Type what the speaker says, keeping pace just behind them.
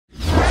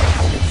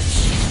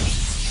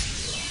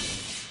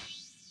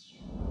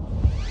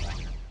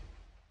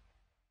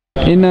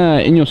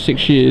In your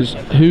 6 years,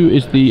 who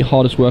is the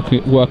hardest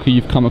worker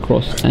you've come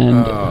across,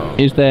 and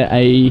is there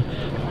a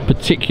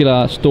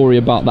particular story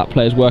about that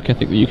player's work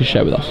ethic that you could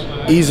share with us?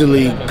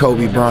 Easily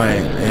Kobe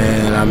Bryant,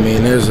 and I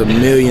mean there's a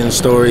million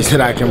stories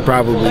that I can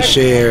probably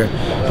share.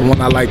 The one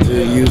I like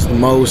to use the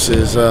most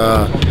is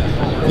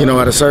you know,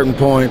 at a certain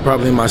point,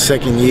 probably in my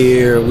second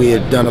year, we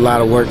had done a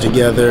lot of work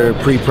together,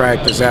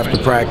 pre-practice, after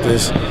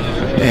practice,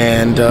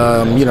 and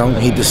you know,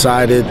 he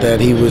decided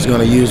that he was going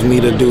to use me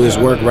to do his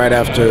work right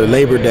after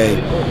Labor Day,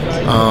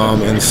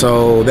 and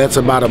so that's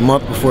about a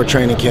month before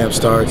training camp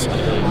starts.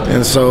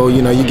 And so,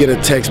 you know, you get a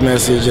text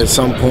message at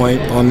some point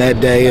on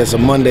that day. It's a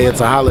Monday, it's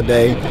a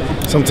holiday.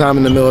 Sometime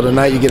in the middle of the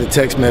night, you get a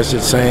text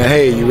message saying,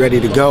 hey, you ready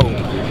to go?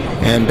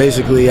 And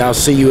basically, I'll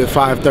see you at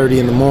 5:30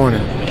 in the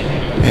morning.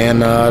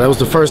 And that was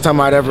the first time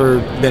I'd ever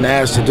been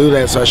asked to do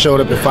that. So I showed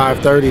up at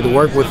 5:30 to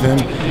work with him.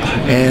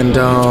 And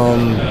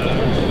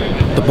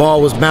the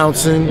ball was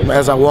bouncing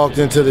as I walked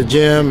into the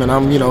gym. And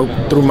I'm, you know,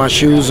 threw my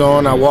shoes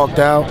on. I walked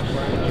out.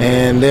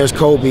 And there's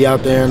Kobe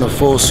out there in a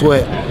full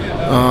sweat.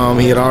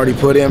 He had already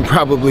put in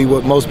probably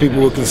what most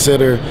people would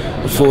consider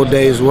a full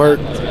day's work,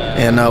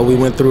 and we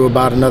went through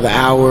about another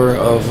hour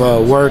of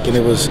work, and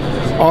it was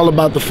all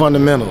about the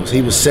fundamentals.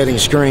 He was setting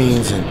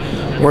screens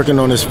and working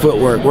on his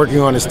footwork, working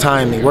on his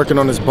timing, working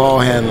on his ball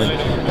handling,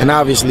 and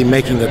obviously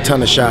making a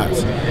ton of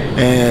shots.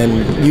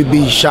 And you'd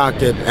be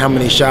shocked at how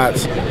many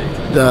shots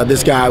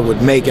this guy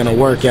would make in a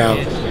workout,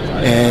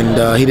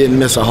 and he didn't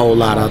miss a whole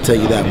lot, I'll tell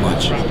you that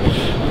much.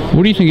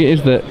 What do you think it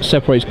is that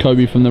separates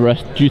Kobe from the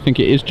rest? Do you think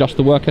it is just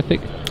the work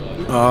ethic?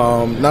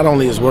 Not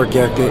only his work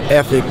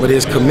ethic, but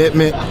his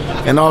commitment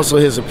and also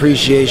his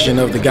appreciation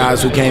of the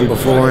guys who came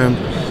before him.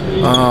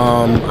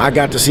 I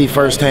got to see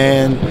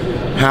firsthand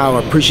how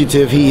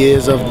appreciative he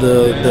is of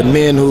the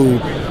men who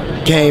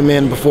came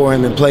in before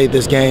him and played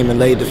this game and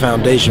laid the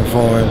foundation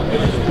for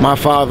him. My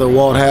father,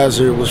 Walt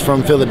Hazzard, was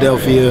from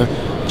Philadelphia,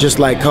 just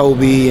like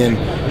Kobe, and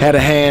had a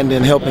hand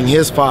in helping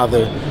his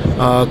father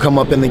come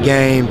up in the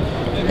game.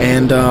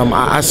 And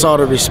I saw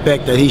the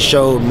respect that he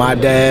showed my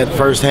dad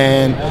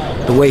firsthand,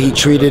 the way he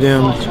treated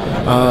him,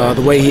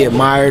 the way he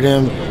admired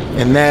him,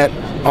 and that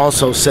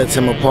also sets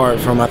him apart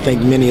from, I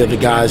think, many of the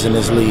guys in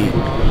this league.